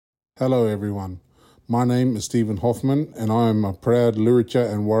Hello everyone, my name is Stephen Hoffman and I am a proud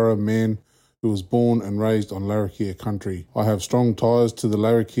Luritja and Warra man who was born and raised on Larrakia country. I have strong ties to the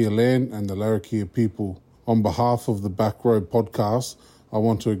Larrakia land and the Larrakia people. On behalf of the Back Row podcast, I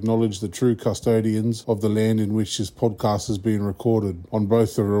want to acknowledge the true custodians of the land in which this podcast is being recorded, on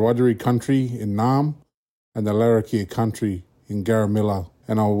both the Rawadri country in Naarm and the Larrakia country in Garamilla.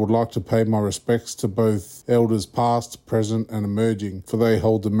 And I would like to pay my respects to both elders past, present and emerging, for they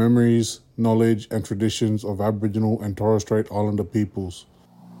hold the memories, knowledge and traditions of Aboriginal and Torres Strait Islander peoples.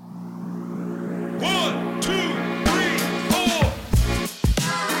 1, 2, 3, 4.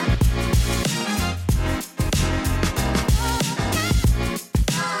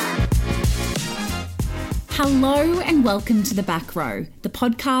 Hello and welcome to The Back Row, the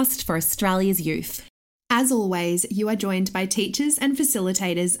podcast for Australia's youth. As always, you are joined by teachers and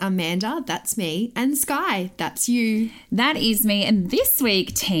facilitators Amanda, that's me, and Sky, that's you. That is me, and this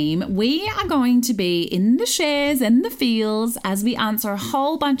week, team, we are going to be in the shares and the feels as we answer a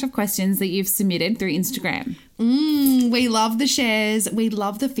whole bunch of questions that you've submitted through Instagram. We love the shares, we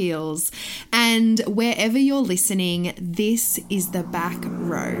love the feels, and wherever you're listening, this is The Back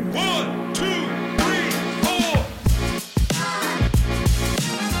Row. 1, 2, 3, 4.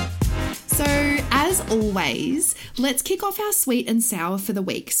 So, as always, let's kick off our sweet and sour for the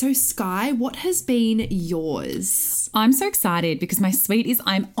week. So, Sky, what has been yours? I'm so excited because my sweet is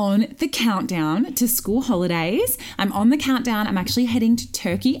I'm on the countdown to school holidays. I'm on the countdown. I'm actually heading to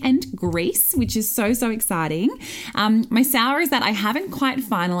Turkey and Greece, which is so exciting. My sour is that I haven't quite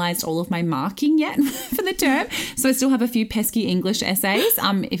finalised all of my marking yet for the term. So I still have a few pesky English essays.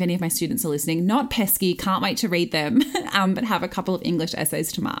 If any of my students are listening, not pesky, can't wait to read them, but have a couple of English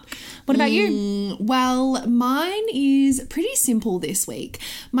essays to mark. What about you? Well, mine is pretty simple this week.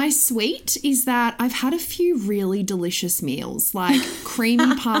 My sweet is that I've had a few really delicious meals, like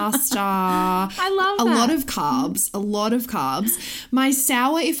creamy pasta. I love that. A lot of carbs. My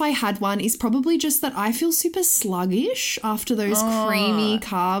sour, if I had one, is probably just that I feel super sluggish after those creamy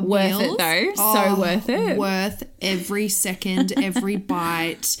carb Worth meals. it though. So worth it. Worth every second, every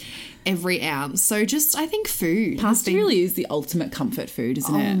bite, every ounce. So just, I think food. Pasta really is the ultimate comfort food,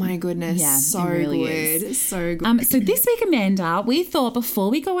 isn't it? Oh my goodness. Yeah, so it really good. is. So good. So this week, Amanda, we thought before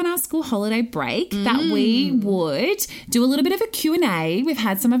we go on our school holiday break that we would do a little bit of a Q&A. We've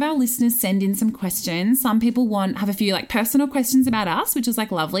had some of our listeners send in some questions. Some people have a few like personal questions about us, which is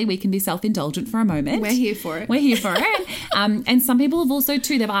like lovely. We can be self-indulgent for a moment. We're here for it. And some people have also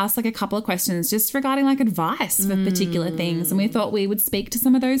too, they've asked like a couple of questions just regarding like advice for particular things. And we thought we would speak to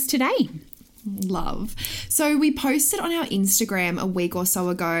some of those today. Love. So we posted on our Instagram a week or so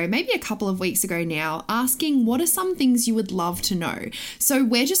ago, maybe a couple of weeks ago now, asking what are some things you would love to know. So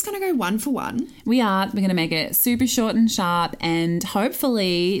we're just going to go one for one. We're going to make it super short and sharp, and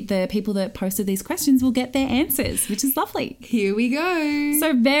hopefully the people that posted these questions will get their answers, which is lovely. Here we go.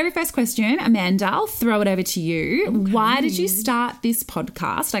 So very first question, Amanda, I'll throw it over to you. Okay. Why did you start this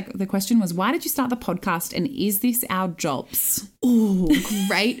podcast? Like the question was, why did you start the podcast, and is this our jobs? Oh,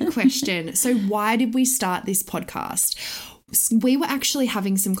 great question. So why did we start this podcast? We were actually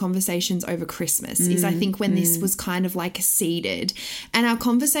having some conversations over Christmas is I think when this was kind of like seeded. And our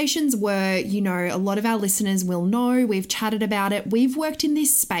conversations were, you know, a lot of our listeners will know, we've chatted about it. We've worked in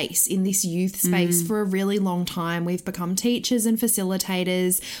this space, in this youth space for a really long time. We've become teachers and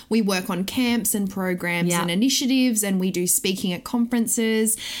facilitators. We work on camps and programs and initiatives, and we do speaking at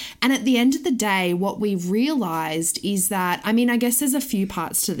conferences. And at the end of the day, what we realized is that, I mean, I guess there's a few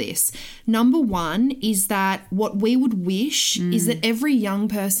parts to this. Number one is that what we would wish is that every young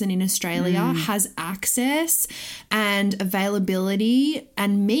person in Australia has access and availability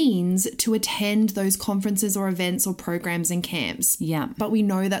and means to attend those conferences or events or programs and camps. Yeah. But we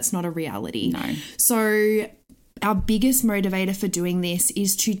know that's not a reality. No. So our biggest motivator for doing this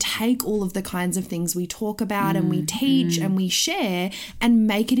is to take all of the kinds of things we talk about and we teach and we share and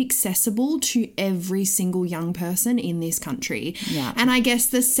make it accessible to every single young person in this country. Yeah. And I guess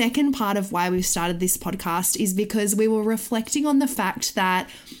the second part of why we've started this podcast is because we were reflecting on the fact that,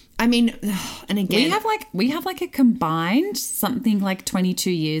 I mean, and again, we have like a combined something like 22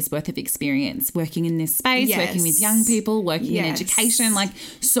 years worth of experience working in this space, working with young people, working in education, like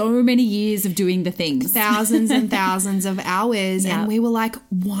so many years of doing the things. Thousands and thousands of hours. And we were like,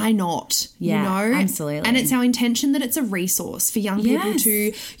 why not? Yeah, you know? absolutely. And it's our intention that it's a resource for young people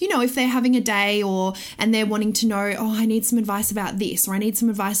to, you know, if they're having a day and they're wanting to know, oh, I need some advice about this, or I need some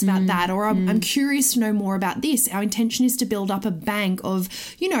advice about that, or I'm curious to know more about this. Our intention is to build up a bank of,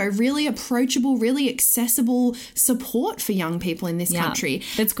 you know, really approachable, really accessible support for young people in this country.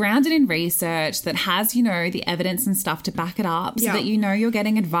 That's grounded in research, that has, you know, the evidence and stuff to back it up, so that you know you're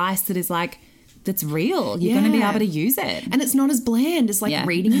getting advice that is like, that's real. You're going to be able to use it. And it's not as bland as like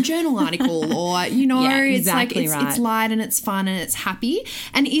reading a journal article or, you know, it's like it's light and it's fun and it's happy.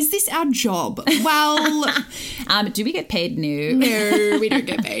 And is this our job? Well, do we get paid? No, we don't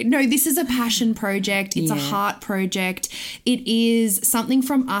get paid. No, this is a passion project. It's a heart project. It is something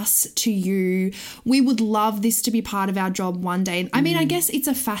from us to you. We would love this to be part of our job one day. I mean, I guess it's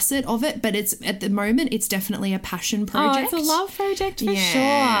a facet of it, but it's at the moment, it's definitely a passion project. Oh, it's a love project for sure.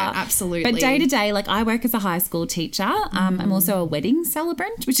 Absolutely. But day to day, like I work as a high school teacher. I'm also a wedding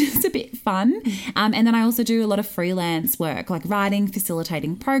celebrant, which is a bit fun. And then I also do a lot of freelance work, like writing,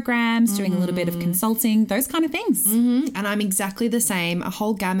 facilitating programs, doing a little bit of consulting, those kind of things. And I'm exactly the same, a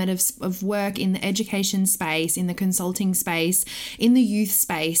whole gamut of work in the education space, in the consulting space, in the youth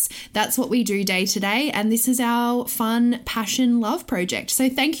space. That's what we do day to day. And this is our fun, passion, love project. So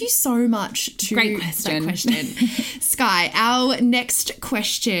thank you so much to Great question. that question. Sky, our next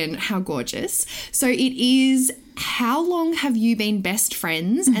question, how gorgeous. So it is, how long have you been best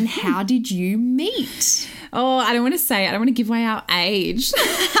friends and how did you meet? Oh, I don't want to give away our age.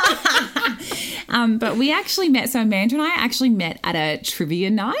 But we actually met, so Amanda and I actually met at a trivia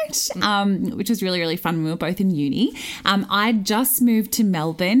night, which was really, really fun. We were both in uni. I'd just moved to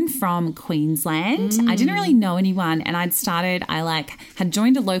Melbourne from Queensland. I didn't really know anyone, and I had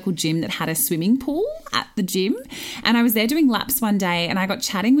joined a local gym that had a swimming pool at the gym, and I was there doing laps one day, and I got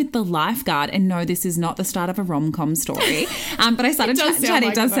chatting with the lifeguard, and no, this is not the start of a rom-com story, but I started chatting.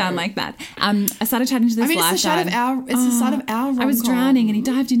 It does sound like that. I started chatting to this lifeguard. It's the start of our rom-com. I was drowning and he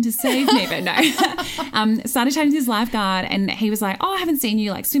dived in to save me, but no. Started chatting to this lifeguard and he was like, oh, I haven't seen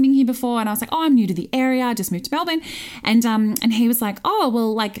you like swimming here before. And I was like, oh, I'm new to the area. I just moved to Melbourne. And he was like, oh,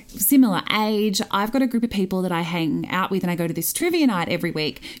 well, like similar age. I've got a group of people that I hang out with and I go to this trivia night every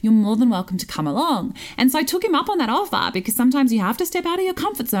week. You're more than welcome to come along. And so I took him up on that offer because sometimes you have to step out of your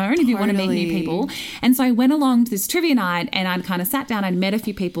comfort zone if you want to meet new people. And so I went along to this trivia night and I'd kind of sat down, I'd met a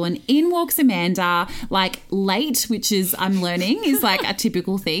few people and in walks Amanda, like late, which is, I'm learning, is like a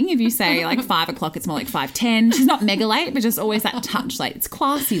typical thing. If you say like 5 o'clock, it's more like 5:10. She's not mega late, but just always that touch late. It's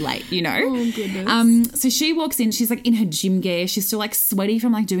classy late, you know? Oh, goodness. So she walks in, she's like in her gym gear. She's still like sweaty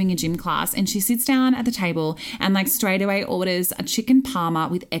from like doing a gym class. And she sits down at the table and like straight away orders a chicken parma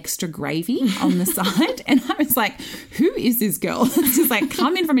with extra gravy on the side. And I was like, who is this girl? She's like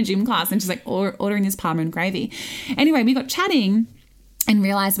come in from a gym class and she's like ordering this parma and gravy. Anyway, we got chatting and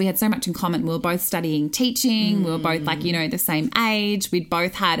realised we had so much in common. We were both studying teaching. We were both like, you know, the same age. We'd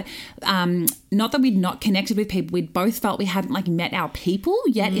both had, not that we'd not connected with people, we'd both felt we hadn't like met our people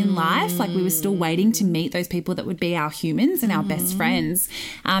yet in life. Like we were still waiting to meet those people that would be our humans and our best friends.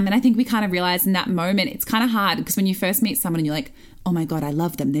 And I think we kind of realised in that moment, it's kind of hard because when you first meet someone and you're like, oh my God, I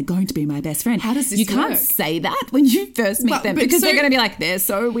love them. They're going to be my best friend. How does this You can't work? say that when you first meet them because they're going to be like, they're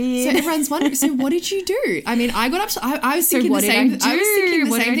so weird. So everyone's wondering, so what did you do? I mean, I got up to, I was thinking the same thing.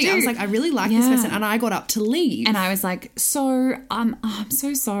 I was like, I really like this person and I got up to leave. And I was like, so, I'm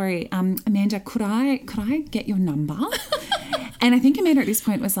so sorry. Amanda, could I get your number? And I think Amanda at this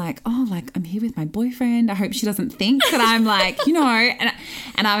point was like, oh, like I'm here with my boyfriend. I hope she doesn't think that I'm like, you know,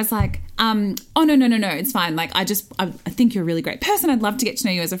 and I was like, oh, no, it's fine. Like, I think you're a really great person. I'd love to get to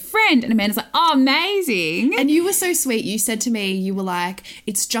know you as a friend. And Amanda's like, oh, amazing. And you were so sweet. You said to me, you were like,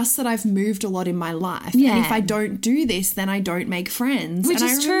 it's just that I've moved a lot in my life. Yeah. And if I don't do this, then I don't make friends. Which and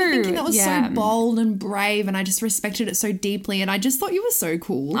is I remember true. thinking that was so bold and brave and I just respected it so deeply and I just thought you were so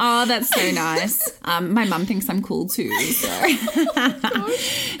cool. Oh, that's so nice. My mum thinks I'm cool too. So,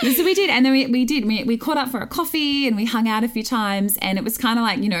 so we did. And then we caught up for a coffee and we hung out a few times and it was kind of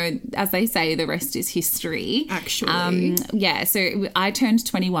like, you know, as they say, the rest is history. Actually. So I turned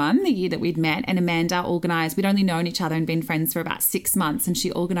 21 the year that we'd met and Amanda organised, we'd only known each other and been friends for about 6 months and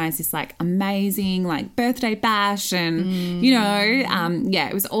she organised this like amazing like birthday bash and, you know,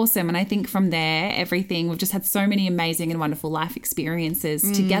 it was awesome. And I think from there, we've just had so many amazing and wonderful life experiences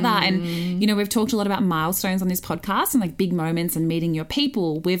together. And, you know, we've talked a lot about milestones on this podcast and like big moments and meeting your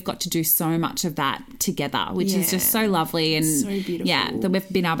people. We've got to do so much of that together, which is just so lovely. And so beautiful. Yeah, that we've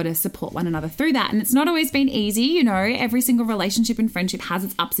been able to support one another through that. And it's not always been easy, you know, every single relationship and friendship has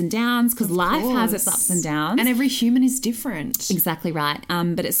its ups and downs because life has its ups and downs. And every human is different. Exactly right.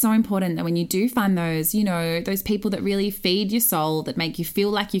 But it's so important that when you do find those, you know, those people that really feed your soul, that make you feel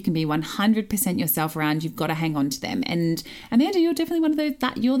like you can be 100% yourself around, you've got to hang on to them. And Amanda, you're definitely one of those,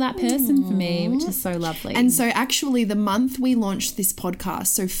 you're that person for me, which is so lovely. And so actually the month we launched this podcast,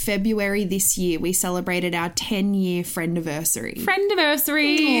 So February this year, we celebrated our 10-year friendiversary.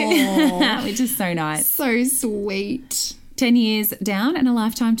 Which is so nice. So sweet. 10 years down and a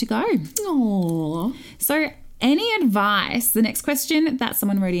lifetime to go. Aww. So any advice, the next question that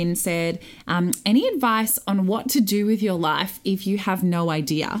someone wrote in said, any advice on what to do with your life if you have no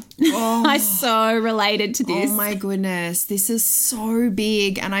idea? Oh. I so related to this. Oh my goodness. This is so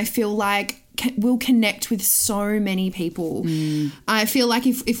big, and I feel like we'll connect with so many people. I feel like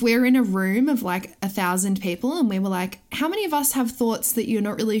if we're in a room of like 1,000 people and we were like, how many of us have thoughts that you're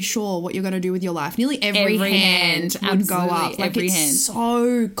not really sure what you're going to do with your life? Nearly every hand would go up. Like every it's hand.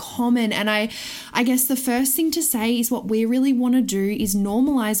 so common. And I guess the first thing to say is what we really want to do is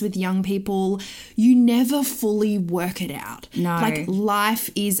normalize with young people. You never fully work it out. No. Like life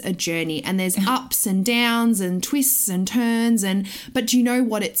is a journey, and there's ups and downs and twists and turns. But do you know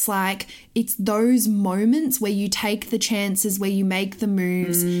what it's like? It's those moments where you take the chances, where you make the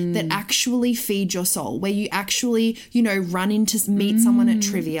moves that actually feed your soul, where you actually, run in to meet someone at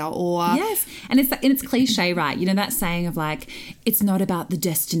trivia or... Yes. And it's cliche, right? You know, that saying of like, it's not about the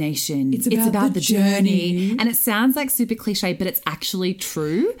destination. It's about the journey. And it sounds like super cliche, but it's actually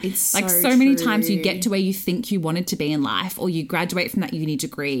true. It's like so many times you get to where you think you wanted to be in life, or you graduate from that uni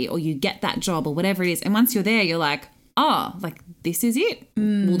degree, or you get that job or whatever it is. And once you're there, you're like, oh, like this is it.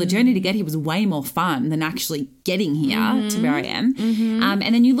 Well, the journey to get here was way more fun than actually getting here to where I am.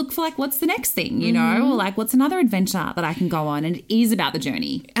 And then you look for like, what's the next thing, or like, what's another adventure that I can go on? And it is about the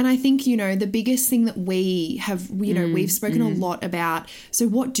journey. And I think, the biggest thing that we have, we've spoken a lot about, so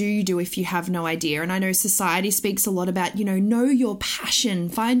what do you do if you have no idea? And I know society speaks a lot about, know your passion,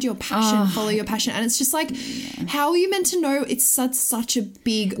 find your passion, follow your passion. And it's just like, how are you meant to know? It's such a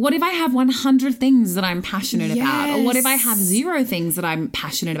big... What if I have 100 things that I'm passionate about? Or what if I have 0 things that I'm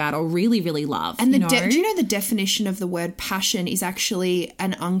passionate about or really, really love? And do you know the definition of the word passion is actually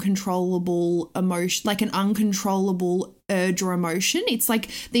an uncontrollable emotion, like an uncontrollable urge or emotion. It's like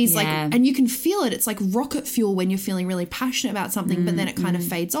these and you can feel it. It's like rocket fuel when you're feeling really passionate about something, but then it kind of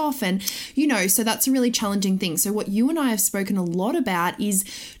fades off. And, so that's a really challenging thing. So what you and I have spoken a lot about is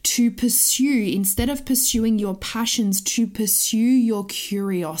to pursue, instead of pursuing your passions, to pursue your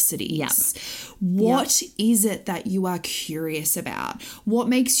curiosities. Yep. What is it that you are curious about? What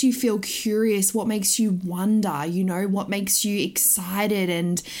makes you feel curious? What makes you wonder? What makes you excited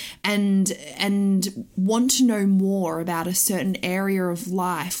and want to know more about a certain area of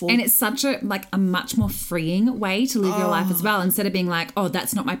life? And it's such a much more freeing way to live your life as well, instead of being like, oh,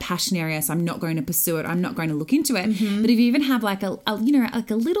 that's not my passion area, so I'm not going to pursue it, I'm not going to look into it. But if you even have like a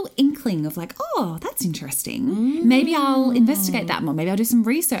little inkling of like, oh, that's interesting, maybe I'll investigate that more, maybe I'll do some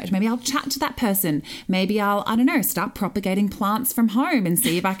research, maybe I'll chat to that person, maybe I'll, I don't know, start propagating plants from home and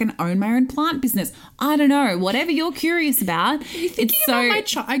see if I can own my own plant business. I don't know, whatever you're curious about. Are you thinking about my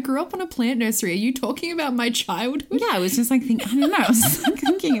child? I grew up on a plant nursery. Are you talking about my childhood? Yeah, I was just like thinking, I don't know, I was just like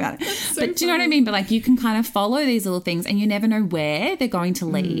thinking about it. So but do you know what I mean? But like you can kind of follow these little things and you never know where they're going to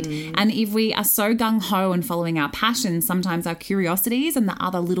lead. And if we are so gung-ho and following our passions, sometimes our curiosities and the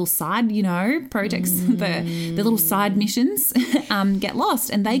other little side, projects, the little side missions get lost,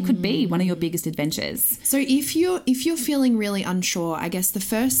 and they could be one of your biggest adventures. So if you're feeling really unsure, I guess the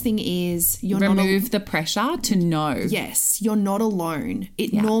first thing is remove the pressure to know. Yes, you're not alone.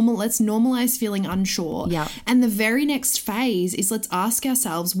 Let's normalize feeling unsure. Yeah. And the very next phase is let's ask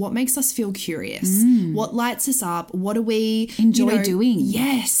ourselves, what makes us feel curious? What lights us up? What do we enjoy doing?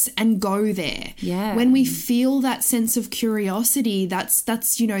 Yes, and go there. Yeah. When we feel that sense of curiosity, that's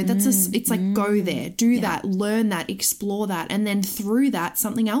it's like go there, do that, learn that, explore that, and then through that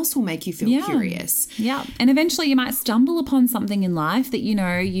something else will make you feel curious. Yeah. And eventually you might stumble upon something in life that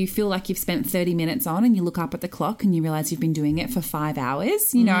you feel like you've spent 30 minutes on, and you look up at the clock and you realize you've been doing it for 5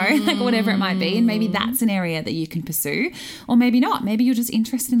 hours, like whatever it might be, and maybe that's an area that you can pursue, or maybe not. Maybe you're just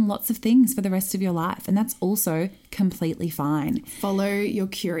interested in lots of things for the rest of your life, and that's also completely fine. Follow your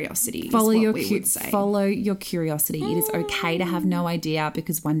curiosity. Follow your curiosity. It is okay to have no idea,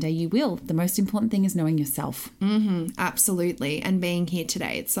 because one day you will. The most important thing is knowing yourself. Absolutely. And being here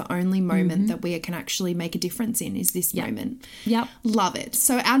today, it's the only moment that we can actually make a difference in, is this moment. Yep. Love it.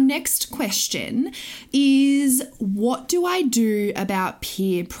 So our next question is, what do I do about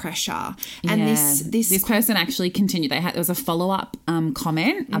peer pressure? And this person actually continued. There was a follow-up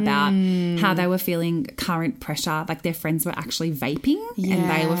comment about how they were feeling current pressure, like their friends were actually vaping, and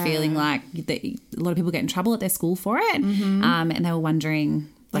they were feeling like a lot of people get in trouble at their school for it, and they were wondering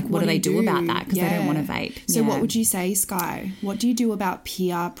like what do they do about that? Because they don't want to vape. So what would you say, Sky? What do you do about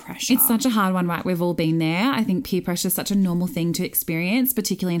peer pressure? It's such a hard one, right? We've all been there. I think peer pressure is such a normal thing to experience,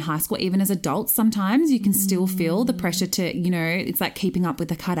 particularly in high school. Even as adults, sometimes you can still feel the pressure to, you know, it's like keeping up with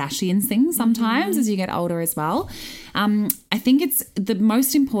the Kardashians thing sometimes as you get older as well. I think it's the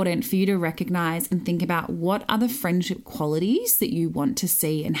most important for you to recognize and think about what are the friendship qualities that you want to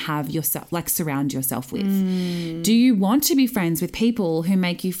see and have yourself, like surround yourself with. Do you want to be friends with people who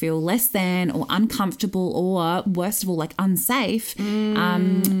make you feel less than or uncomfortable or worst of all, like unsafe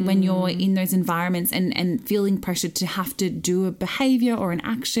when you're in those environments and feeling pressured to have to do a behavior or an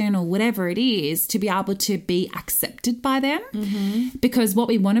action or whatever it is to be able to be accepted by them? Because what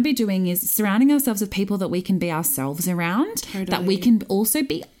we want to be doing is surrounding ourselves with people that we can be ourselves around, that we can also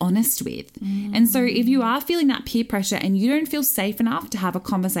be honest with. And so if you are feeling that peer pressure and you don't feel safe enough to have a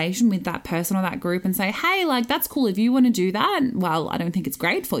conversation with that person or that group and say, hey, like that's cool if you want to do that. Well, I don't think it's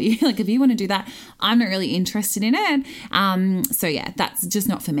great for you. Like if you want to do that, I'm not really interested in it. So yeah, that's just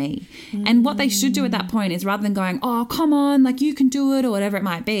not for me. And what they should do at that point is rather than going, oh, come on, like you can do it or whatever it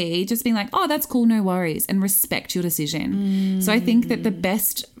might be, just being like, oh, that's cool, no worries, and respect your decision. So I think that the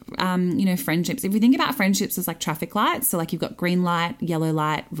best friendships, if we think about friendships as like traffic lights, so like you've got green light, yellow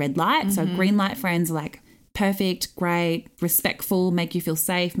light, red light. So green light friends are like perfect, great, respectful, make you feel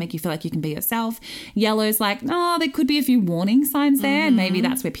safe, make you feel like you can be yourself. Yellow's like, oh, there could be a few warning signs there. And maybe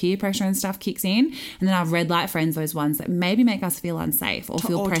that's where peer pressure and stuff kicks in. And then our red light friends, those ones that maybe make us feel unsafe or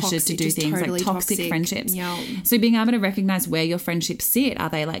feel pressured to do things, totally like toxic friendships. Yep. So being able to recognize where your friendships sit, are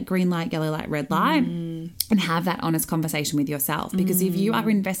they like green light, yellow light, red light? And have that honest conversation with yourself. Because if you are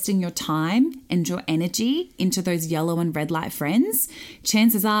investing your time and your energy into those yellow and red light friends,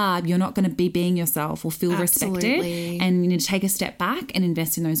 chances are you're not going to be being yourself or feel respected, and you need to take a step back and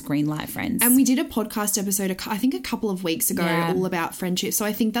invest in those green light friends. And we did a podcast episode, I think a couple of weeks ago, all about friendship. So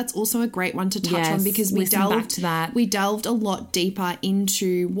I think that's also a great one to touch on, because we delved a lot deeper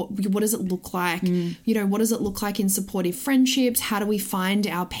into what does it look like? You know, what does it look like in supportive friendships? How do we find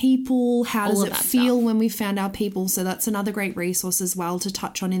our people? How does it feel when we found our people? So that's another great resource as well to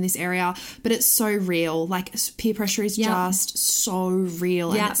touch on in this area. But it's so real. Like peer pressure is just so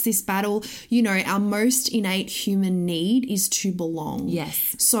real. And it's this battle. You know, our most innate human need is to belong.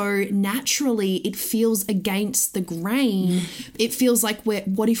 Yes. So naturally it feels against the grain. It feels like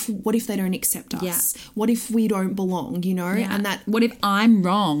what if they don't accept us? Yeah. What if we don't belong, you know? Yeah. And that what if I'm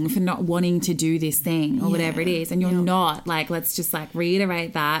wrong for not wanting to do this thing or whatever it is, and you're not? Like, let's just like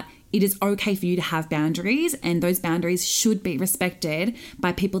reiterate that. It is okay for you to have boundaries, and those boundaries should be respected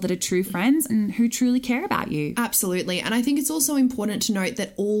by people that are true friends and who truly care about you. Absolutely. And I think it's also important to note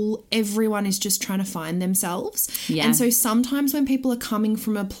that everyone is just trying to find themselves. Yeah. And so sometimes when people are coming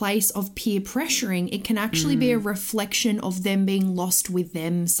from a place of peer pressuring, it can actually be a reflection of them being lost with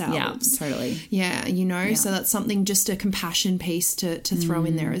themselves. Yeah, totally. Yeah, you know, so that's something, just a compassion piece to throw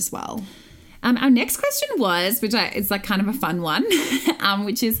in there as well. Our next question was, it's like kind of a fun one,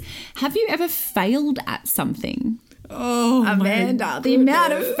 which is, have you ever failed at something? Oh, Amanda, the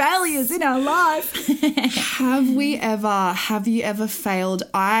amount of failures in our life. Have you ever failed?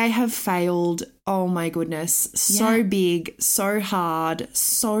 I have failed. Oh my goodness. So big, so hard,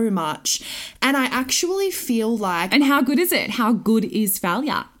 so much. And I actually feel like... And how good is it? How good is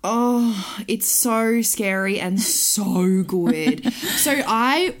failure? Oh, it's so scary and so good. So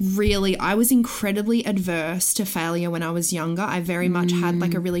I was incredibly adverse to failure when I was younger. I very much had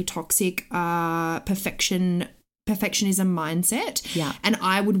like a really toxic perfectionism mindset. Yeah. And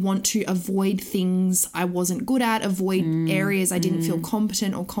I would want to avoid things I wasn't good at, avoid areas I didn't feel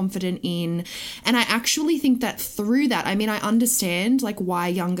competent or confident in. And I actually think that through that, I mean, I understand like why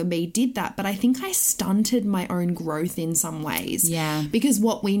younger me did that, but I think I stunted my own growth in some ways. Yeah. Because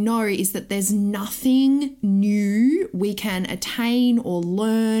what we know is that there's nothing new we can attain or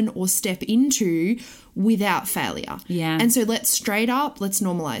learn or step into without failure. Yeah. And so let's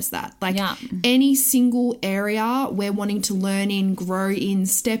normalize that. Like any single area we're wanting to learn in, grow in,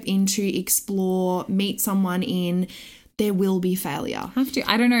 step into, explore, meet someone in, there will be failure.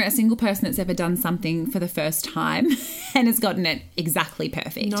 I don't know a single person that's ever done something for the first time and has gotten it exactly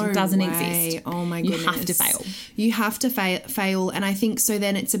perfect. No it doesn't way. Exist. Oh my goodness. You have to fail. You have to fail. And I think so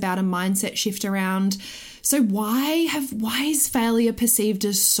then it's about a mindset shift around. So why is failure perceived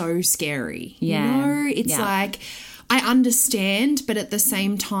as so scary? Yeah. You know, it's like, I understand, but at the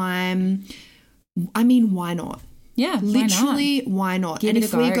same time, I mean, why not? Yeah, literally, why not? Give and it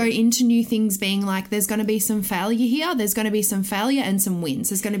if a we go. go into new things being like, there's going to be some failure here, there's going to be some failure and some wins.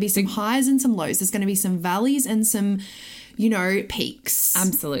 There's going to be some highs and some lows. There's going to be some valleys and some, peaks.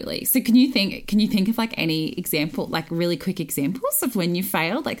 Absolutely. So can you think of like any example, like really quick examples of when you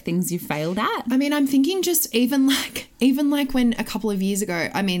failed, like things you failed at? I mean, I'm thinking just even like when a couple of years ago,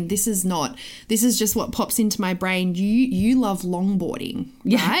 I mean, this is just what pops into my brain. You love longboarding,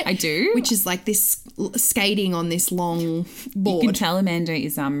 Yeah, right? I do. Which is like this skating on this long board. You can tell Amanda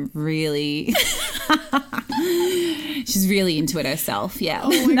is really she's really into it herself. Yeah.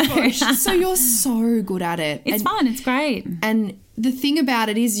 Oh my gosh. So you're so good at it. It's fun. It's great. And the thing about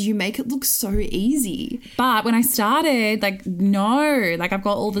it is you make it look so easy. But when I started, I've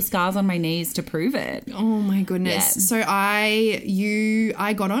got all the scars on my knees to prove it. Oh my goodness. Yeah. So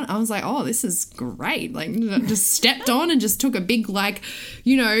I got on. I was like, oh, this is great. Like just stepped on and just took a big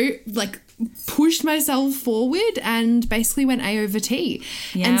pushed myself forward and basically went A over T.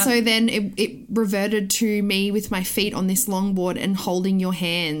 Yeah. And so then it reverted to me with my feet on this longboard and holding your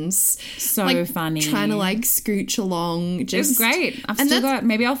hands. So funny. Trying to scooch along. It was great.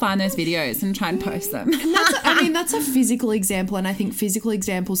 Maybe I'll find those videos and try and post them. That's a physical example, and I think physical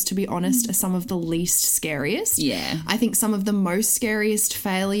examples, to be honest, are some of the least scariest. Yeah. I think some of the most scariest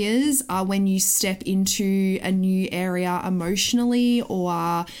failures are when you step into a new area emotionally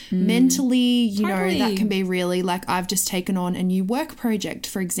or mentally. Totally. That can be really I've just taken on a new work project,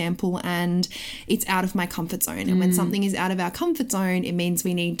 for example, and it's out of my comfort zone. And when something is out of our comfort zone, it means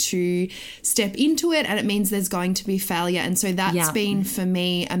we need to step into it, and it means there's going to be failure. And so that's been for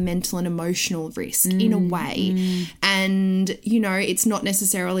me a mental and emotional risk in a way. And, it's not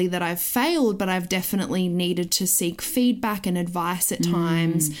necessarily that I've failed, but I've definitely needed to seek feedback and advice at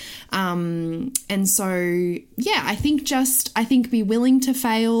times. And so, yeah, I think be willing to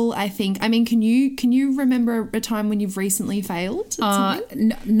fail. Can you remember a time when you've recently failed at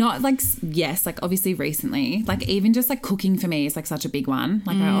something? Yes, obviously recently. Even just cooking for me is such a big one.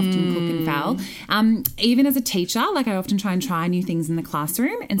 I often cook and fail. Even as a teacher, I often try new things in the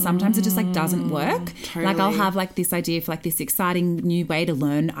classroom, and sometimes it just doesn't work. Totally. I'll have this idea for this exciting new way to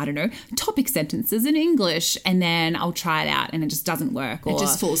learn, I don't know, topic sentences in English, and then I'll try it out and it just doesn't work. Or, it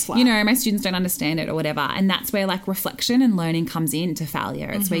just falls flat. My students don't understand it or whatever. And that's where reflection and learning comes into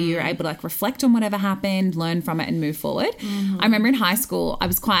failure. It's where you're able to reflect on whatever happened, learn from it and move forward. I remember in high school, I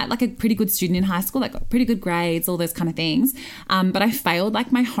was quite a pretty good student in high school, got pretty good grades, all those kind of things. But I failed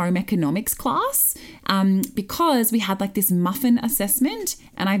my home economics class because we had this muffin assessment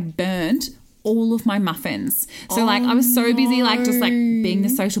and I burnt all of my muffins. So I was so busy just being the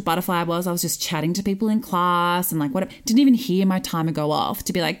social butterfly I was just chatting to people in class and didn't even hear my timer go off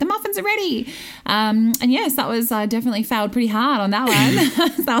to be the muffins are ready. And yes, that was definitely failed pretty hard on that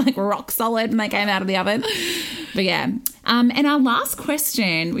one. They were rock solid and they came out of the oven. But yeah. And our last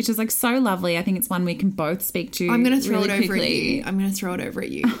question, which is so lovely, I think it's one we can both speak to. I'm going to throw really it over quickly. at you. I'm going to throw it over at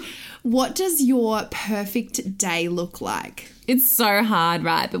you. What does your perfect day look like? It's so hard,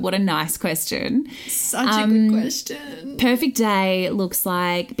 right? But what a nice question. Such a good question. Perfect day looks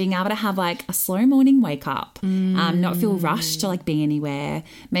like being able to have a slow morning wake up, not feel rushed to be anywhere.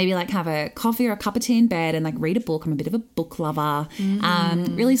 Maybe have a coffee or a cup of tea in bed and read a book. I'm a bit of a book lover.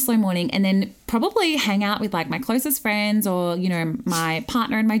 Really slow morning, and then probably hang out with my closest friends or my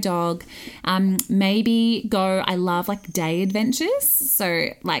partner and my dog. Maybe go. I love day adventures. So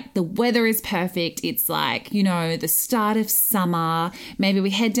the weather is perfect. It's the start of summer. Maybe we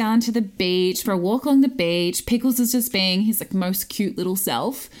head down to the beach for a walk along the beach. Pickles is just being his most cute little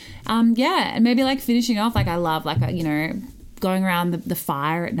self. And maybe finishing off I love going around the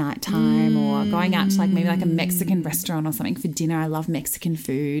fire at night time or going out to maybe a Mexican restaurant or something for dinner. I love Mexican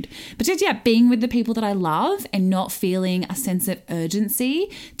food. But just, being with the people that I love and not feeling a sense of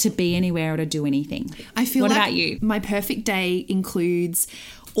urgency to be anywhere or to do anything. I feel What about you? My perfect day includes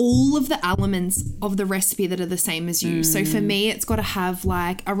all of the elements of the recipe that are the same as you. So for me, it's got to have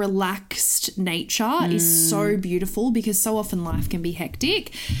a relaxed nature is so beautiful because so often life can be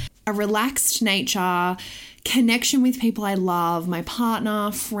hectic. A relaxed nature, connection with people I love, my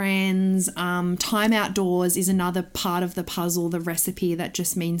partner, friends, time outdoors is another part of the puzzle, the recipe that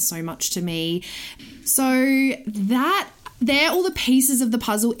just means so much to me. So they're all the pieces of the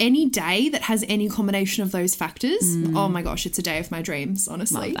puzzle. Any day that has any combination of those factors, oh my gosh, it's a day of my dreams,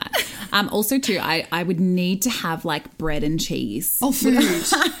 honestly. Love that. Also too, I would need to have bread and cheese. Oh, food.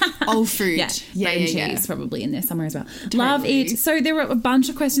 Oh, food. Yeah, bread and cheese probably in there somewhere as well. Totally. Love it. So there were a bunch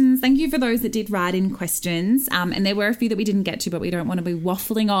of questions. Thank you for those that did write in questions. And there were a few that we didn't get to, but we don't want to be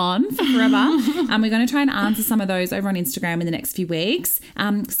waffling on for forever. We're going to try and answer some of those over on Instagram in the next few weeks.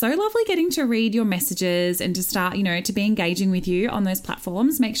 So lovely getting to read your messages and to start, to be engaged engaging with you on those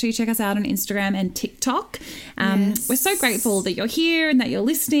platforms. Make sure you check us out on Instagram and TikTok. Yes. We're so grateful that you're here and that you're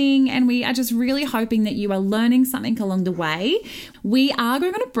listening, and we are just really hoping that you are learning something along the way. We are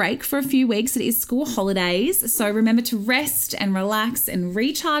going on a break for a few weeks. It is school holidays, so remember to rest and relax and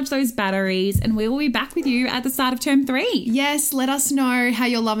recharge those batteries, and we will be back with you at the start of term 3. Yes, let us know how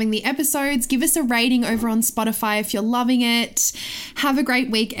you're loving the episodes. Give us a rating over on Spotify if you're loving it. Have a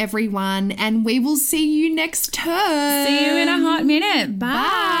great week, everyone, and we will see you next term. See you in a hot minute.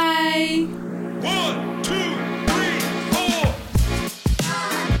 Bye. 1,